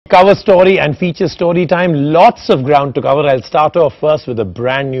Cover story and feature story time. Lots of ground to cover. I'll start off first with a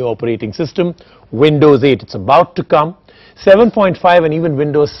brand new operating system, Windows 8. It's about to come. 7.5 and even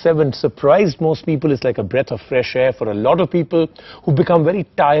Windows 7 surprised most people. It's like a breath of fresh air for a lot of people who become very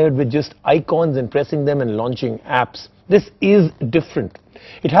tired with just icons and pressing them and launching apps. This is different.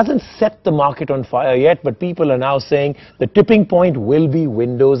 It hasn't set the market on fire yet, but people are now saying the tipping point will be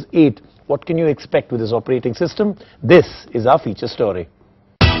Windows 8. What can you expect with this operating system? This is our feature story.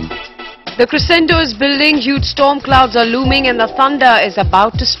 The crescendo is building, huge storm clouds are looming and the thunder is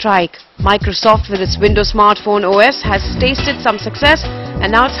about to strike. Microsoft with its Windows Smartphone OS has tasted some success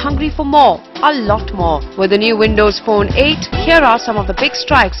and now it's hungry for more, a lot more. With the new Windows Phone 8, here are some of the big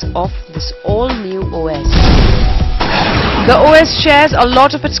strikes of this all-new OS. The OS shares a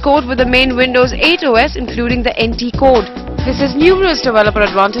lot of its code with the main Windows 8 OS, including the NT code. This has numerous developer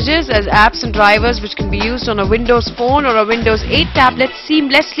advantages as apps and drivers which can be used on a Windows Phone or a Windows 8 tablet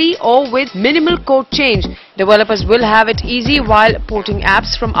seamlessly or with minimal code change. Developers will have it easy while porting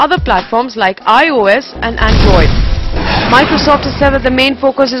apps from other platforms like iOS and Android. Microsoft has said that the main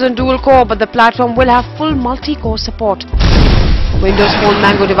focus is on dual core, but the platform will have full multi-core support. Windows Phone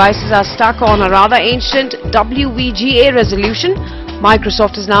Mango devices are stuck on a rather ancient WVGA resolution.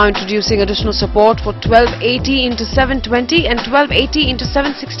 Microsoft is now introducing additional support for 1280 x 720 and 1280 x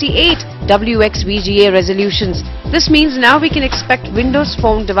 768 WXVGA resolutions. This means now we can expect Windows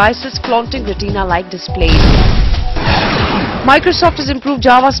Phone devices flaunting Retina-like displays. Microsoft has improved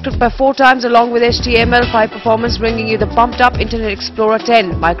JavaScript by 4 times along with HTML5 performance, bringing you the pumped-up Internet Explorer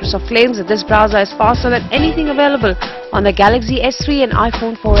 10. Microsoft claims that this browser is faster than anything available on the Galaxy S3 and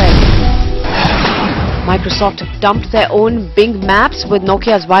iPhone 4S. Microsoft dumped their own Bing Maps with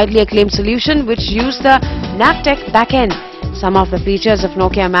Nokia's widely acclaimed solution, which used the Navteq backend. Some of the features of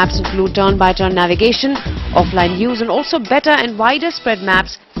Nokia Maps include turn-by-turn navigation, offline use, and also better and wider spread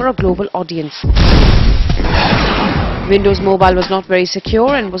maps for a global audience. Windows Mobile was not very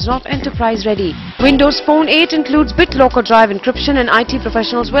secure and was not enterprise ready. Windows Phone 8 includes BitLocker drive encryption, and IT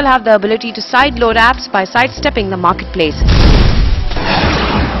professionals will have the ability to sideload apps by sidestepping the marketplace.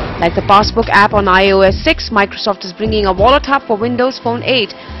 Like the Passbook app on iOS 6, Microsoft is bringing a wallet hub for Windows Phone 8.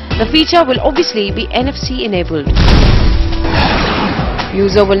 The feature will obviously be NFC enabled.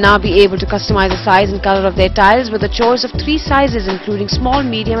 User will now be able to customize the size and color of their tiles with a choice of 3 sizes including small,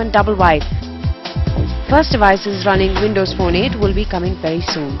 medium and double wide. First devices running Windows Phone 8 will be coming very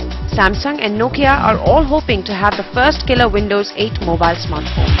soon. Samsung and Nokia are all hoping to have the first killer Windows 8 mobile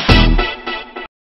smartphone.